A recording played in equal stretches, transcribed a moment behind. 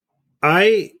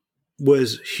I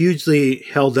was hugely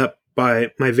held up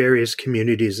by my various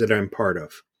communities that I'm part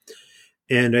of.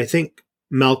 And I think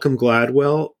Malcolm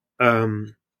Gladwell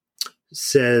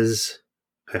says,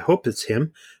 I hope it's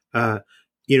him,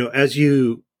 as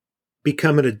you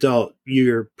become an adult,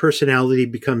 your personality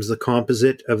becomes the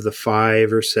composite of the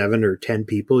 5 or 7 or 10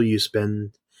 people you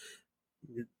spend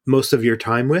most of your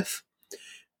time with.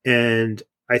 And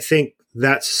I think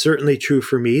that's certainly true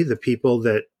for me. The people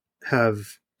that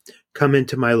have come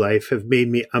into my life have made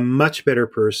me a much better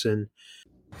person.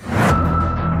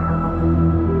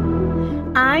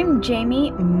 I'm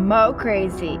Jamie Mo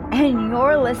Crazy, and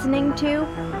you're listening to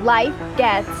Life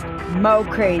Gets Mo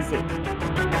Crazy,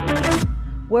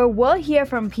 where we'll hear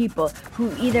from people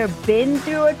who've either been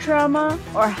through a trauma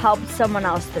or helped someone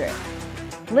else through.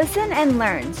 Listen and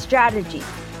learn strategies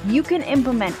you can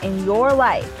implement in your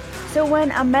life, so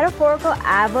when a metaphorical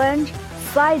avalanche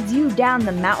slides you down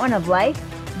the mountain of life,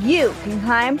 you can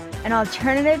climb an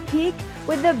alternative peak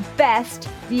with the best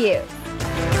view.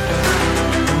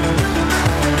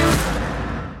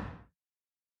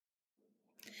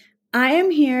 I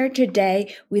am here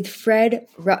today with Fred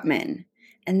Rutman,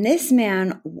 and this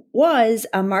man was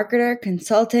a marketer,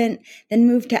 consultant, then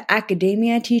moved to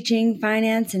academia teaching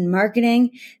finance and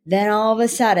marketing. Then all of a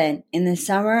sudden, in the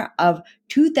summer of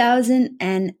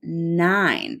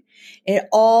 2009, it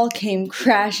all came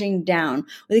crashing down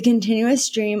with a continuous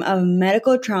stream of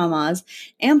medical traumas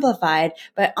amplified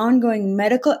by ongoing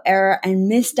medical error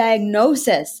and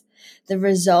misdiagnosis. The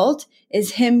result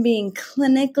is him being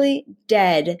clinically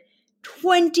dead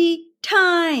 20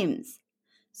 times.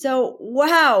 So,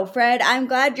 wow, Fred, I'm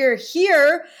glad you're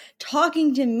here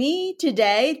talking to me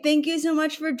today. Thank you so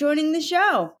much for joining the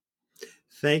show.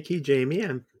 Thank you, Jamie.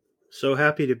 I'm so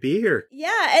happy to be here.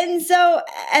 Yeah, and so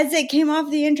as it came off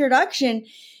the introduction,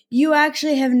 you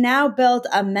actually have now built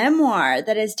a memoir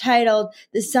that is titled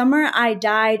The Summer I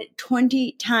Died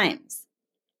 20 Times.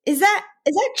 Is that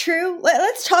true?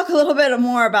 Let's talk a little bit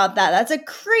more about that. That's a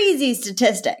crazy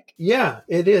statistic. Yeah,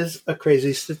 it is a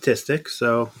crazy statistic.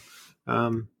 So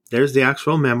there's the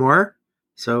actual memoir.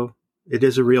 So it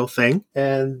is a real thing.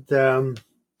 And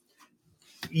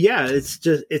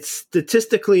it's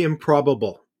statistically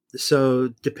improbable.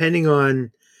 So depending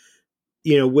on,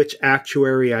 which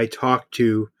actuary I talked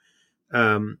to,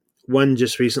 one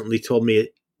just recently told me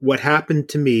what happened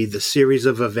to me, the series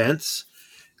of events,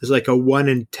 is like a 1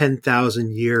 in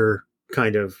 10,000 year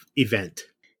kind of event.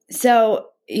 So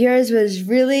yours was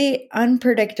really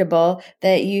unpredictable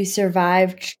that you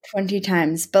survived 20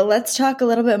 times. But let's talk a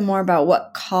little bit more about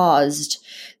what caused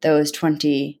those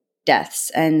 20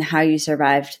 deaths and how you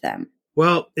survived them.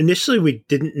 Well, initially we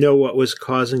didn't know what was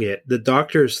causing it. The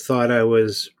doctors thought I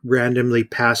was randomly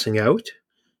passing out.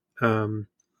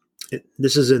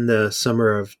 This is in the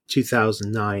summer of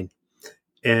 2009.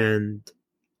 And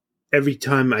every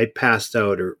time I passed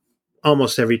out, or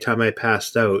almost every time I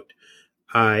passed out,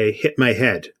 I hit my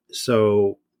head.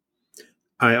 So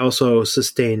I also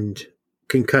sustained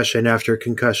concussion after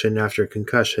concussion after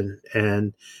concussion.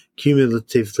 And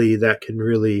cumulatively, that can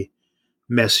really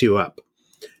mess you up.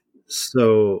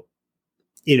 So,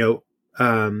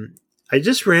 I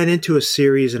just ran into a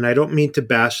series, and I don't mean to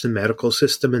bash the medical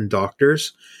system and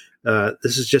doctors.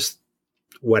 This is just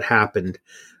what happened.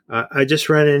 I just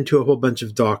ran into a whole bunch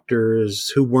of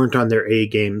doctors who weren't on their A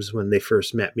games when they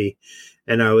first met me.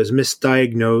 And I was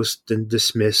misdiagnosed and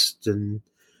dismissed. And,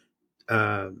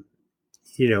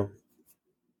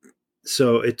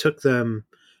 so it took them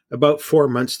about 4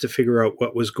 months to figure out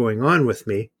what was going on with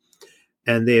me.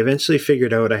 And they eventually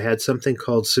figured out I had something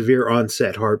called severe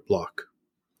onset heart block.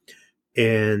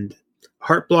 And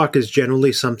heart block is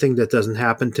generally something that doesn't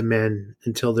happen to men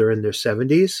until they're in their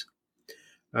 70s.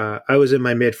 I was in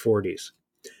my mid-40s.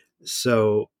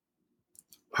 So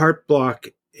heart block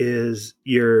is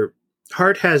your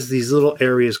heart has these little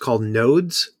areas called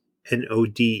nodes,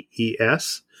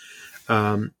 N-O-D-E-S,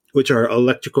 which are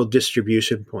electrical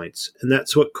distribution points. And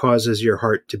that's what causes your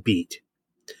heart to beat.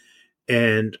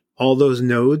 And all those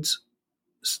nodes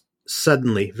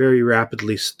suddenly, very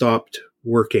rapidly stopped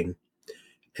working.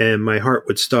 And my heart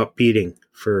would stop beating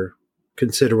for a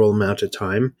considerable amount of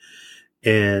time.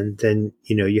 And then,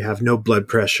 you have no blood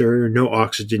pressure, no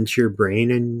oxygen to your brain,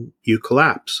 and you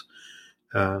collapse.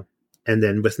 And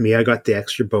then with me, I got the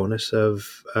extra bonus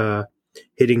of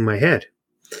hitting my head.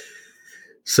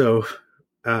 So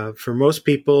for most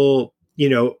people,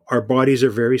 our bodies are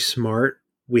very smart.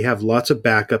 We have lots of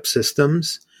backup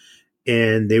systems,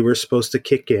 and they were supposed to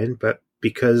kick in. But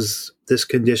because this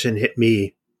condition hit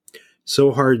me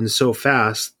so hard and so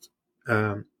fast,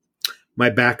 my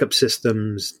backup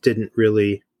systems didn't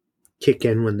really kick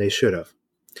in when they should have.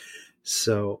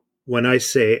 So when I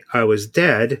say I was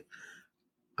dead,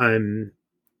 I'm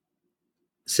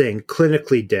saying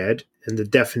clinically dead. And the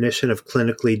definition of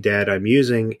clinically dead I'm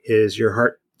using is your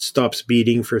heart stops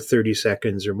beating for 30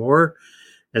 seconds or more,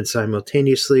 and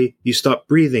simultaneously you stop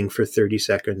breathing for 30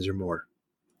 seconds or more.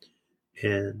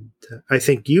 And I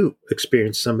think you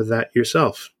experienced some of that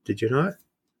yourself, did you not?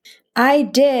 I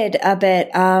did a bit.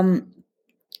 I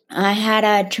had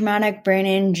a traumatic brain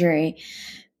injury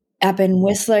up in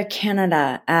Whistler,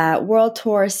 Canada, at World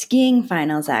Tour skiing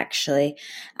finals, actually.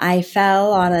 I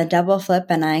fell on a double flip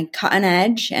and I caught an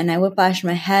edge and I whiplashed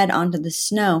my head onto the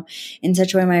snow in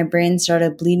such a way my brain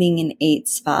started bleeding in 8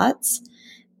 spots.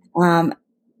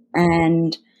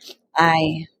 And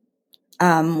I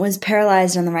was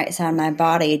paralyzed on the right side of my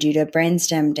body due to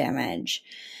brainstem damage.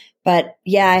 But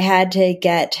yeah, I had to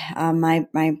get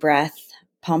my breath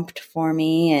pumped for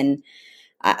me, and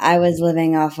I was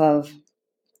living off of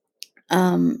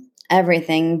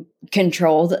everything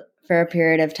controlled for a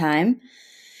period of time.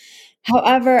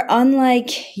 However,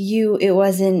 unlike you, it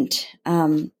wasn't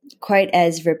quite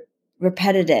as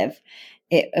repetitive.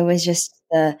 It was just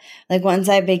like once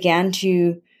I began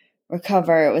to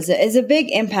recover, it's a big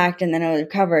impact, and then I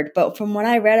recovered. But from what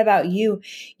I read about you,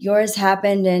 yours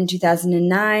happened in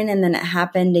 2009, and then it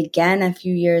happened again a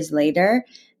few years later.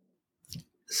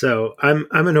 So I'm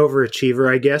an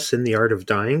overachiever, I guess, in the art of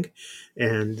dying,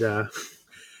 and the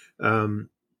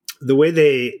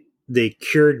way they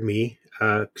cured me,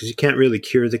 because you can't really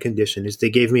cure the condition, is they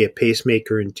gave me a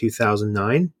pacemaker in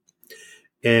 2009,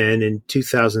 and in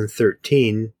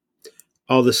 2013,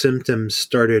 all the symptoms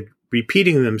started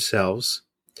repeating themselves,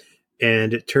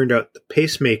 and it turned out the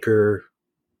pacemaker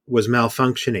was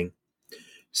malfunctioning.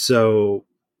 So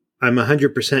I'm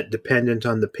 100% dependent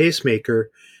on the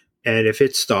pacemaker, and if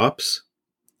it stops,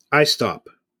 I stop.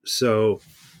 So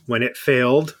when it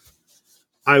failed,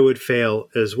 I would fail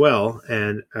as well.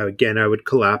 And again, I would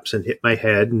collapse and hit my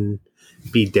head and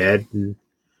be dead and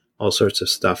all sorts of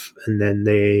stuff. And then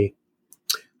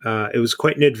it was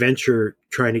quite an adventure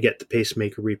trying to get the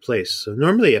pacemaker replaced. So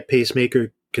normally a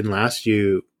pacemaker can last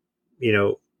you,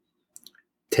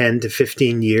 10 to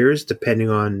 15 years, depending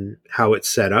on how it's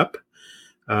set up.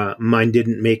 Mine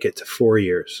didn't make it to 4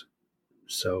 years.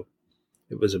 So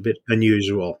it was a bit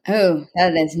unusual. Oh,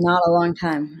 that is not a long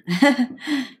time.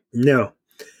 No.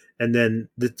 And then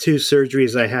the 2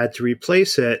 surgeries I had to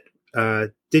replace it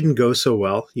didn't go so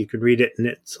well. You can read it in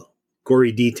its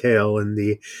gory detail in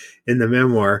the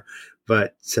memoir.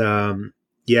 But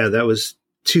yeah, that was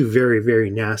 2 very, very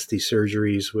nasty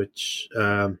surgeries, which,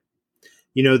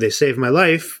 they saved my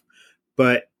life,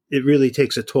 but it really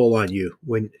takes a toll on you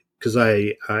because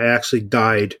I actually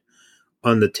died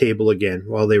on the table again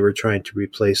while they were trying to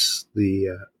replace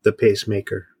the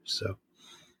pacemaker. So,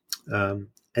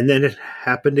 and then it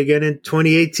happened again in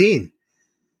 2018.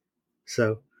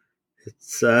 So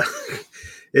it's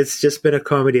it's just been a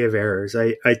comedy of errors.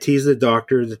 I tease the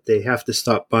doctor that they have to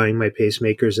stop buying my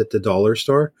pacemakers at the dollar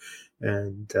store,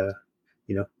 and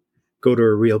go to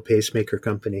a real pacemaker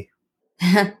company.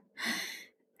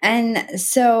 And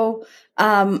so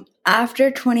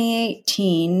after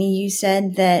 2018, you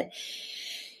said that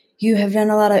you have done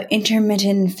a lot of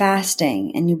intermittent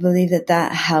fasting, and you believe that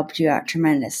that helped you out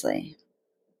tremendously.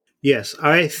 Yes,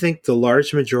 I think the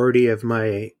large majority of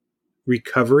my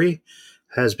recovery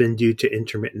has been due to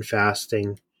intermittent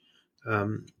fasting. A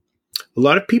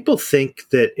lot of people think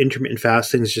that intermittent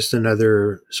fasting is just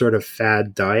another sort of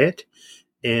fad diet,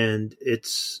 and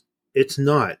it's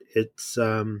not. It's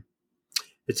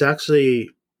actually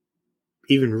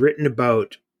even written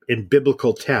about in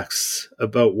biblical texts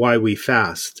about why we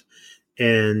fast,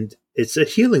 and it's a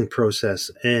healing process.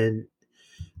 And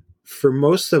for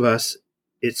most of us,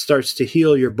 it starts to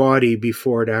heal your body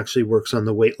before it actually works on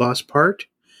the weight loss part.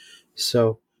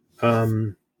 So,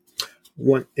 in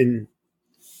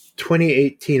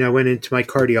 2018, I went into my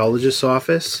cardiologist's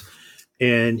office,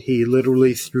 and he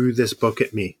literally threw this book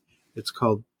at me. It's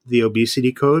called The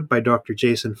Obesity Code by Dr.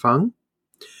 Jason Fung.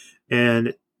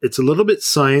 And it's a little bit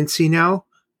sciencey now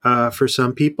for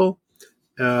some people.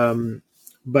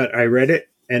 But I read it,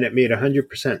 and it made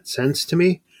 100% sense to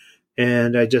me.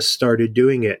 And I just started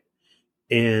doing it.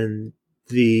 And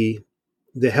the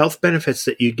health benefits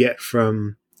that you get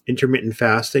from intermittent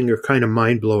fasting are kind of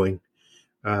mind-blowing.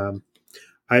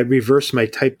 I reversed my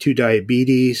type 2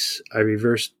 diabetes. I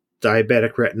reversed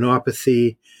diabetic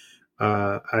retinopathy.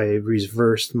 I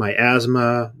reversed my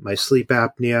asthma, my sleep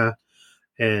apnea,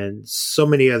 and so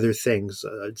many other things.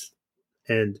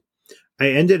 And I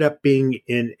ended up being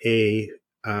in a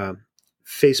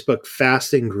Facebook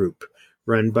fasting group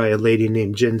run by a lady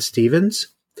named Jen Stevens.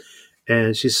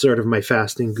 and she's sort of my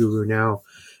fasting guru now.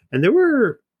 And there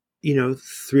were,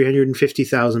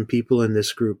 350,000 people in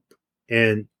this group,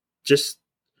 and just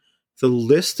the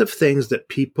list of things that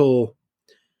people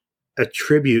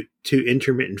attribute to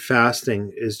intermittent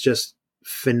fasting is just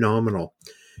phenomenal.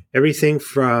 Everything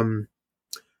from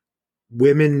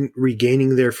women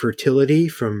regaining their fertility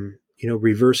from,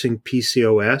 reversing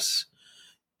PCOS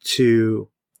to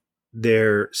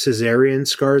their cesarean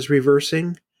scars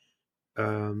reversing,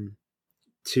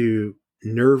 to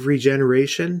nerve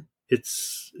regeneration.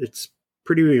 It's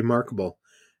pretty remarkable.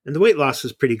 And the weight loss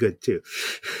is pretty good too.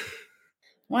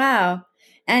 Wow.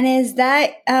 And is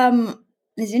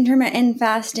intermittent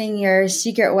fasting your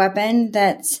secret weapon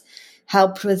that's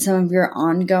helped with some of your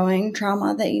ongoing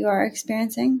trauma that you are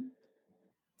experiencing?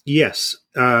 Yes.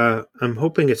 I'm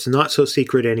hoping it's not so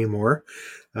secret anymore.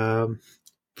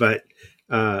 But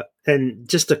and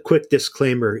just a quick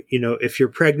disclaimer, if you're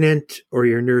pregnant or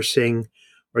you're nursing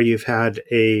or you've had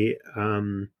a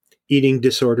eating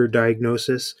disorder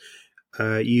diagnosis,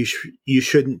 you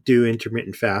shouldn't do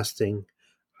intermittent fasting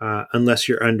unless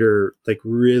you're under like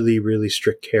really, really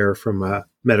strict care from a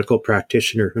medical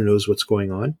practitioner who knows what's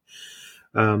going on.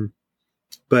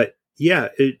 But yeah,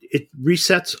 it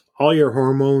resets all your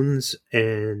hormones.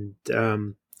 And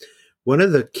one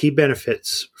of the key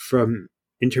benefits from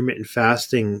intermittent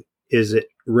fasting is it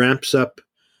ramps up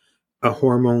a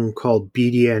hormone called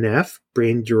BDNF,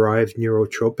 brain derived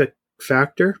neurotrophic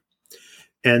factor.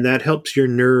 And that helps your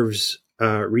nerves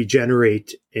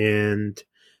regenerate and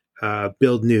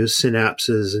build new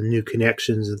synapses and new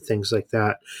connections and things like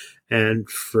that. And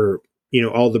for,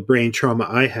 all the brain trauma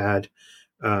I had,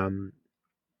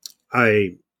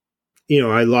 I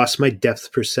lost my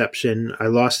depth perception. I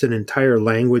lost an entire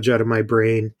language out of my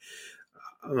brain.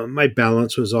 My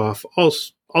balance was off.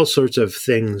 All sorts of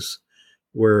things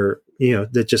were,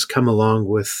 that just come along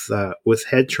with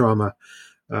head trauma.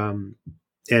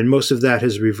 And most of that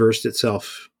has reversed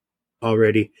itself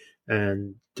already.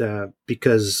 And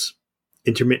because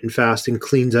intermittent fasting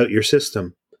cleans out your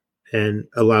system and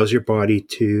allows your body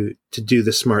to do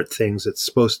the smart things it's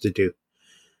supposed to do,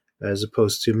 as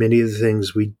opposed to many of the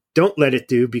things we don't let it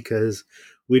do because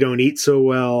we don't eat so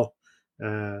well,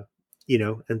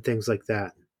 and things like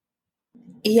that.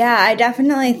 Yeah, I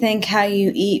definitely think how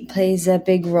you eat plays a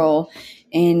big role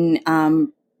in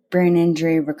brain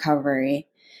injury recovery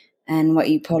and what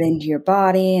you put into your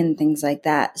body and things like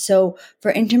that. So,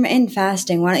 for intermittent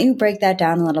fasting, why don't you break that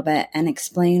down a little bit and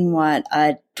explain what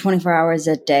 24 hours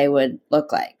a day would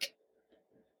look like?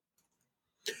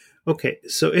 Okay,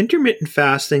 so intermittent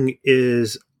fasting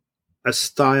is a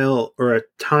style or a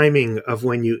timing of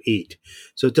when you eat.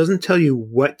 So it doesn't tell you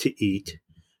what to eat,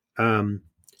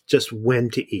 just when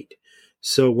to eat.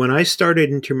 So when I started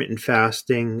intermittent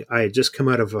fasting, I had just come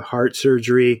out of a heart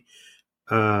surgery.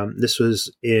 This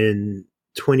was in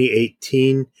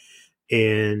 2018,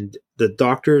 and the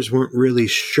doctors weren't really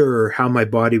sure how my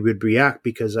body would react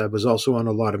because I was also on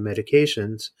a lot of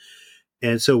medications.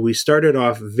 And so we started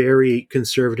off very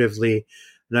conservatively,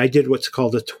 and I did what's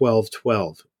called a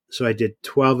 12-12. So I did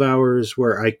 12 hours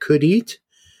where I could eat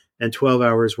and 12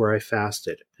 hours where I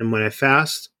fasted. And when I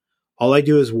fast, all I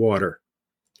do is water.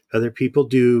 Other people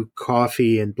do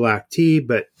coffee and black tea,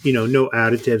 but no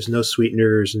additives, no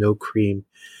sweeteners, no cream,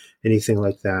 anything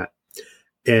like that.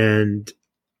 And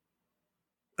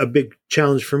a big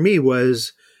challenge for me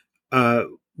was,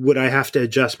 would I have to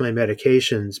adjust my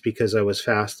medications because I was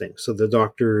fasting? So the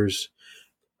doctors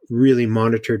really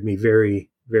monitored me very,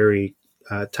 very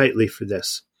tightly for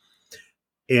this.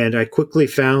 And I quickly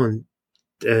found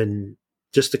in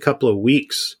just a couple of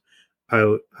weeks,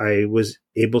 I was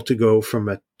able to go from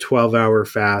a 12-hour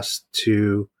fast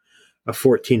to a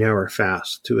 14-hour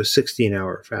fast to a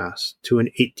 16-hour fast to an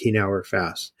 18-hour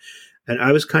fast. And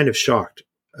I was kind of shocked.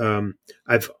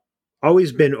 I've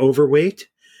always been overweight.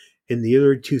 In the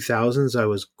early 2000s, I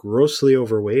was grossly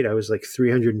overweight. I was like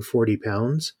 340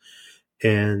 pounds.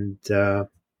 And,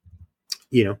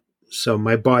 so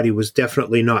my body was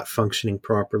definitely not functioning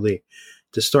properly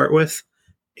to start with.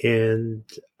 And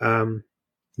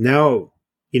now,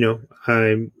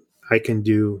 I can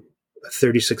do a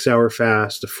 36-hour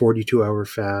fast, a 42-hour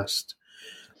fast.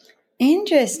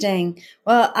 Interesting.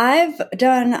 Well, I've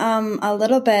done a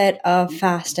little bit of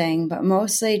fasting, but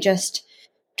mostly just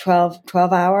 12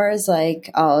 hours. Like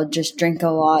I'll just drink a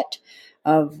lot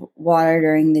of water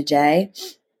during the day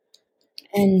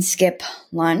and skip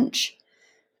lunch.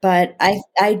 But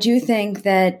I do think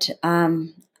that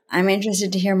I'm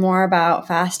interested to hear more about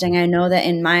fasting. I know that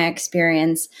in my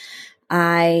experience,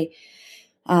 which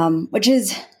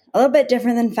is a little bit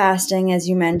different than fasting, as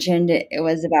you mentioned, it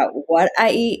was about what I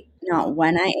eat, not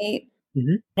when I eat.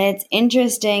 Hmm. It's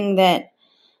interesting that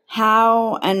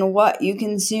how and what you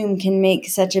consume can make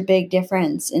such a big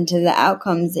difference into the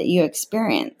outcomes that you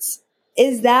experience.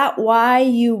 Is that why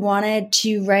you wanted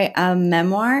to write a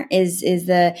memoir? Is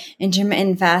the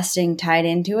intermittent fasting tied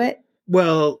into it?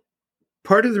 Well,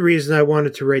 part of the reason I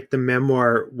wanted to write the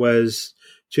memoir was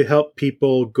to help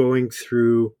people going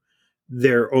through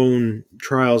their own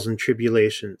trials and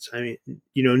tribulations. I mean,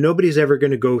 nobody's ever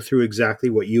going to go through exactly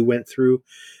what you went through.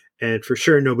 And for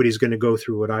sure, nobody's going to go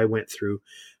through what I went through.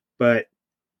 But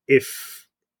if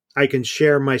I can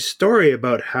share my story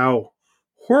about how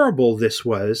horrible this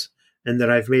was and that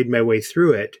I've made my way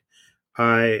through it,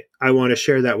 I want to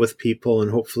share that with people and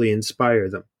hopefully inspire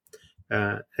them.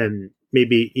 And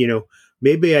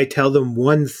maybe I tell them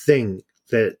one thing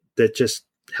that just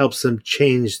helps them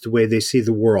change the way they see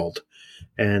the world,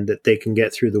 and that they can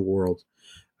get through the world.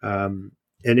 Um,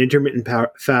 and intermittent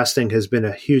fasting has been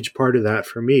a huge part of that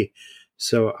for me.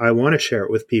 So I want to share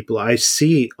it with people. I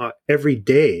see every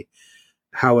day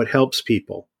how it helps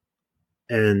people.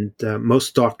 And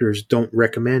most doctors don't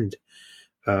recommend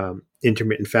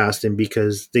intermittent fasting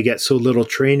because they get so little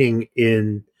training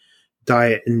in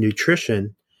diet and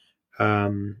nutrition.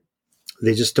 Um,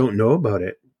 they just don't know about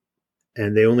it.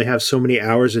 And they only have so many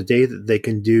hours a day that they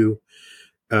can do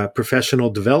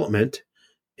professional development.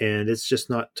 And it's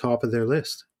just not top of their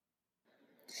list.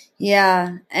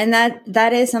 Yeah, and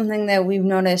that is something that we've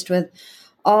noticed with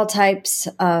all types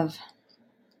of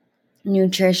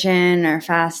nutrition or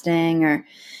fasting or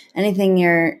anything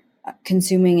you're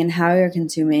consuming and how you're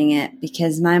consuming it.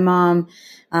 Because my mom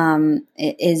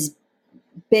is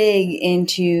big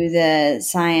into the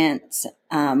science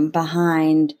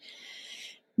behind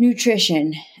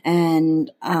nutrition, and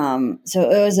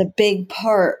so it was a big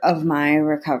part of my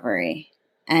recovery.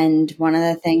 And one of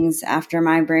the things after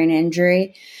my brain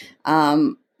injury,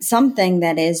 something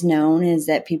that is known is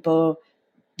that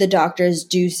the doctors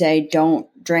do say don't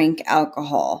drink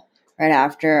alcohol right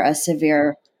after a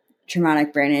severe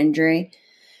traumatic brain injury,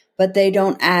 but they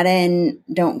don't add in,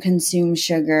 don't consume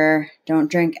sugar, don't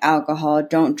drink alcohol,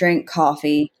 don't drink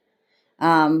coffee.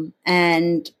 And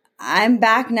I'm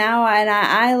back now, and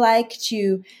I like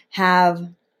to have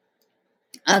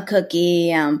a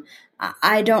cookie.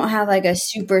 I don't have like a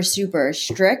super, super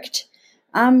strict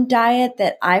diet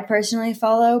that I personally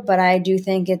follow, but I do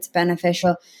think it's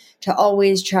beneficial to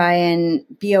always try and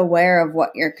be aware of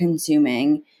what you're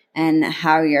consuming and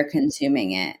how you're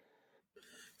consuming it.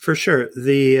 For sure.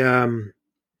 The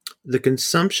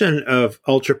consumption of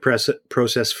ultra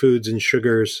processed foods and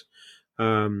sugars,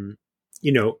 um,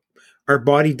 you know, our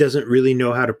body doesn't really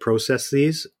know how to process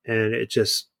these, and it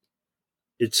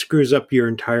screws up your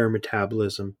entire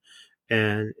metabolism.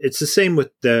 And it's the same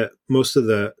with the most of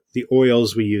the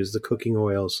oils we use, the cooking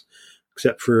oils,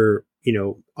 except for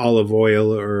olive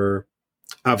oil or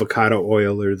avocado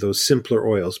oil or those simpler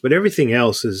oils. But everything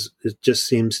else it just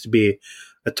seems to be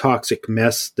a toxic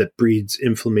mess that breeds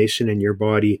inflammation in your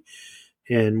body.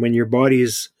 And when your body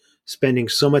is spending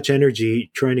so much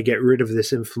energy trying to get rid of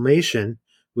this inflammation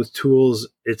with tools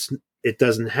it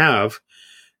doesn't have,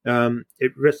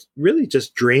 it really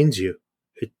just drains you.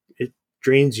 It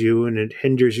drains you and it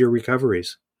hinders your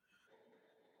recoveries.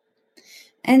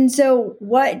 And so,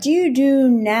 what do you do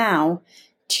now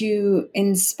to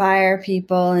inspire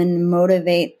people and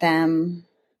motivate them?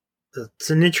 It's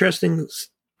an interesting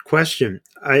question.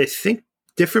 I think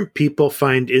different people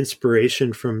find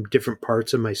inspiration from different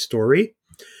parts of my story.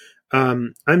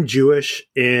 I'm Jewish,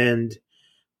 and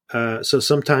so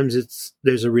sometimes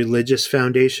there's a religious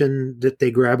foundation that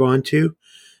they grab onto.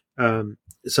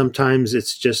 Sometimes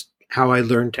it's just how I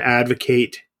learned to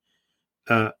advocate,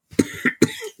 uh,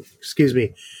 excuse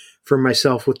me, for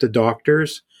myself with the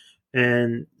doctors,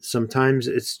 and sometimes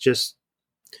it's just,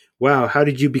 wow, how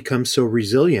did you become so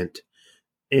resilient?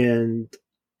 And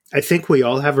I think we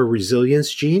all have a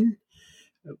resilience gene.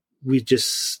 We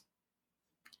just,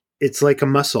 it's like a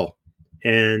muscle,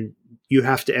 and you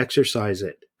have to exercise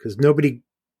it because nobody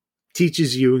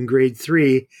teaches you in grade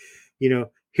 3,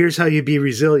 here's how you be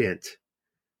resilient.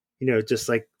 Just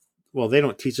like, well, they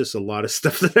don't teach us a lot of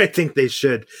stuff that I think they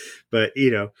should, but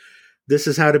this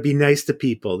is how to be nice to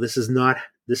people. This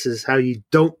is how you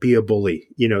don't be a bully,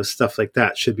 stuff like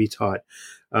that should be taught.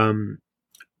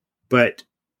 But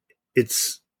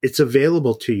it's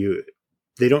available to you.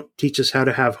 They don't teach us how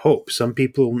to have hope. Some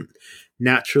people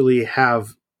naturally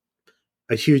have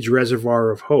a huge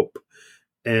reservoir of hope.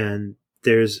 And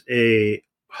there's a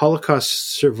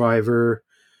Holocaust survivor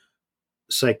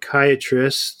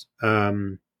psychiatrist.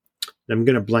 I'm going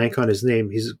to blank on his name.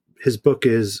 His book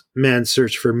is Man's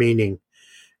Search for Meaning,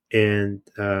 and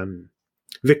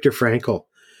Viktor Frankl.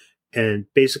 And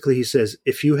basically, he says,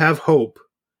 if you have hope,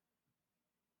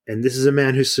 and this is a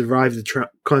man who survived the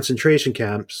concentration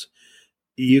camps,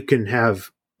 you can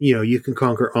have, you can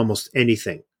conquer almost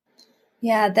anything.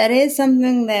 Yeah, that is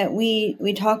something that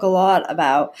we talk a lot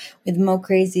about with Mo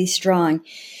Crazy Strong,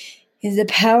 is the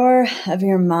power of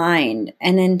your mind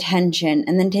and intention,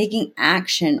 and then taking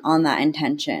action on that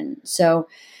intention. So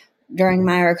during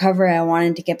my recovery, I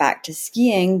wanted to get back to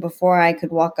skiing before I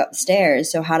could walk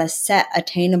upstairs. So how to set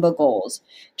attainable goals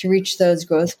to reach those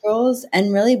growth goals,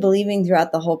 and really believing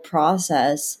throughout the whole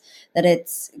process that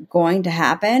it's going to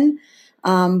happen.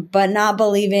 But not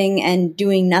believing and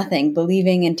doing nothing,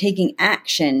 believing and taking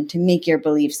action to make your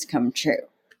beliefs come true.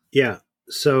 Yeah.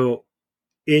 So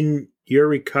in your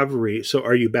recovery, so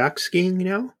are you back skiing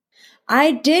now?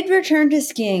 I did return to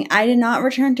skiing. I did not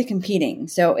return to competing.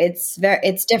 So it's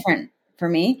different for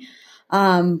me.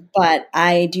 But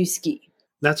I do ski.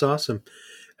 That's awesome.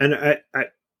 And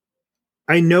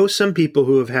I know some people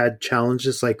who have had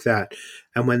challenges like that.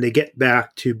 And when they get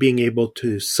back to being able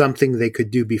to something they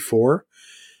could do before,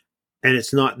 and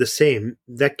it's not the same,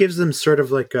 that gives them sort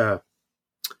of like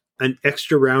an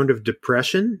extra round of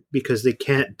depression because they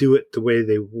can't do it the way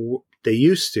they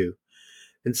used to,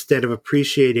 instead of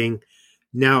appreciating,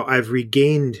 now I've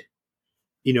regained,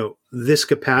 this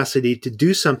capacity to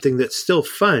do something that's still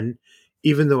fun,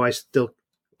 even though I still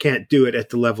can't do it at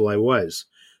the level I was.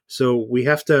 So we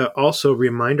have to also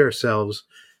remind ourselves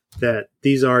that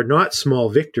these are not small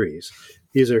victories.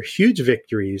 These are huge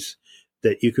victories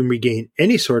that you can regain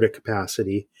any sort of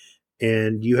capacity,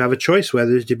 and you have a choice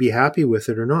whether to be happy with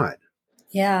it or not.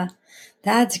 Yeah,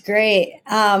 that's great.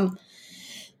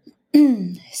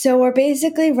 So we're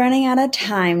basically running out of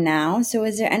time now. So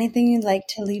is there anything you'd like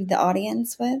to leave the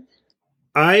audience with?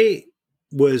 I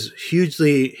was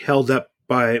hugely held up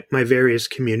by my various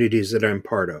communities that I'm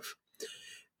part of.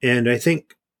 And I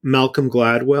think Malcolm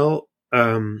Gladwell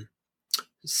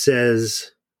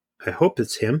says, I hope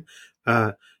it's him,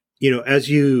 as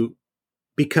you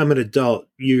become an adult,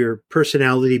 your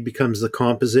personality becomes the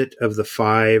composite of the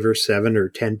 5 or 7 or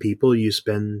 10 people you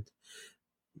spend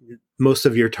most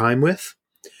of your time with.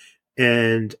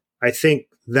 And I think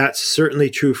that's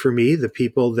certainly true for me. The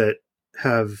people that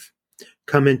have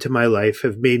come into my life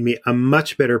have made me a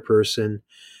much better person,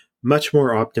 much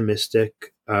more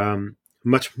optimistic,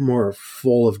 much more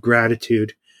full of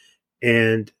gratitude.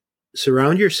 And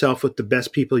surround yourself with the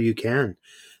best people you can.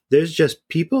 There's just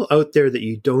people out there that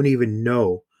you don't even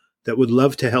know that would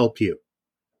love to help you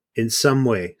in some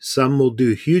way. Some will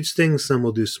do huge things, some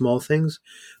will do small things,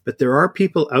 but there are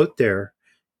people out there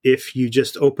if you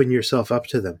just open yourself up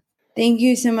to them. Thank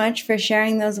you so much for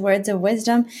sharing those words of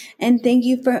wisdom, and thank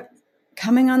you for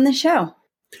coming on the show.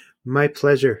 My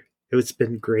pleasure. It's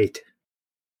been great.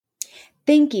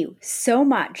 Thank you so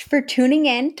much for tuning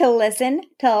in to listen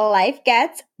to Life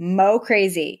Gets Mo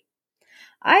Crazy.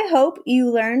 I hope you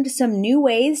learned some new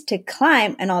ways to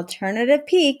climb an alternative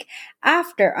peak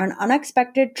after an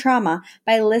unexpected trauma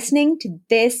by listening to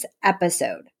this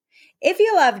episode. If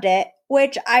you loved it,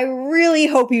 which I really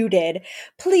hope you did,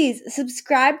 please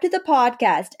subscribe to the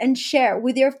podcast and share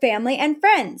with your family and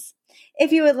friends.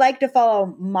 If you would like to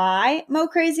follow my Mo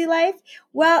Crazy life,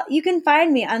 well, you can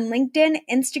find me on LinkedIn,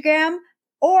 Instagram,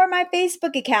 or my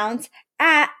Facebook accounts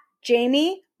at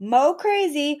Jamie Mo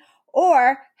Crazy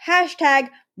or hashtag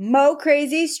Mo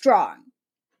Crazy Strong.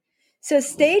 So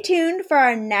stay tuned for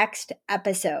our next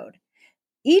episode.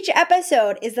 Each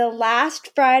episode is the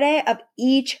last Friday of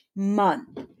each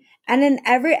month. And in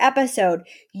every episode,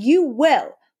 you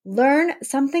will learn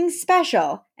something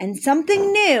special and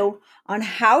something new on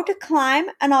how to climb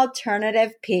an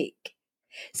alternative peak.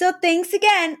 So thanks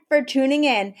again for tuning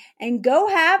in, and go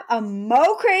have a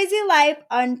Mo Crazy life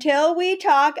until we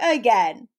talk again.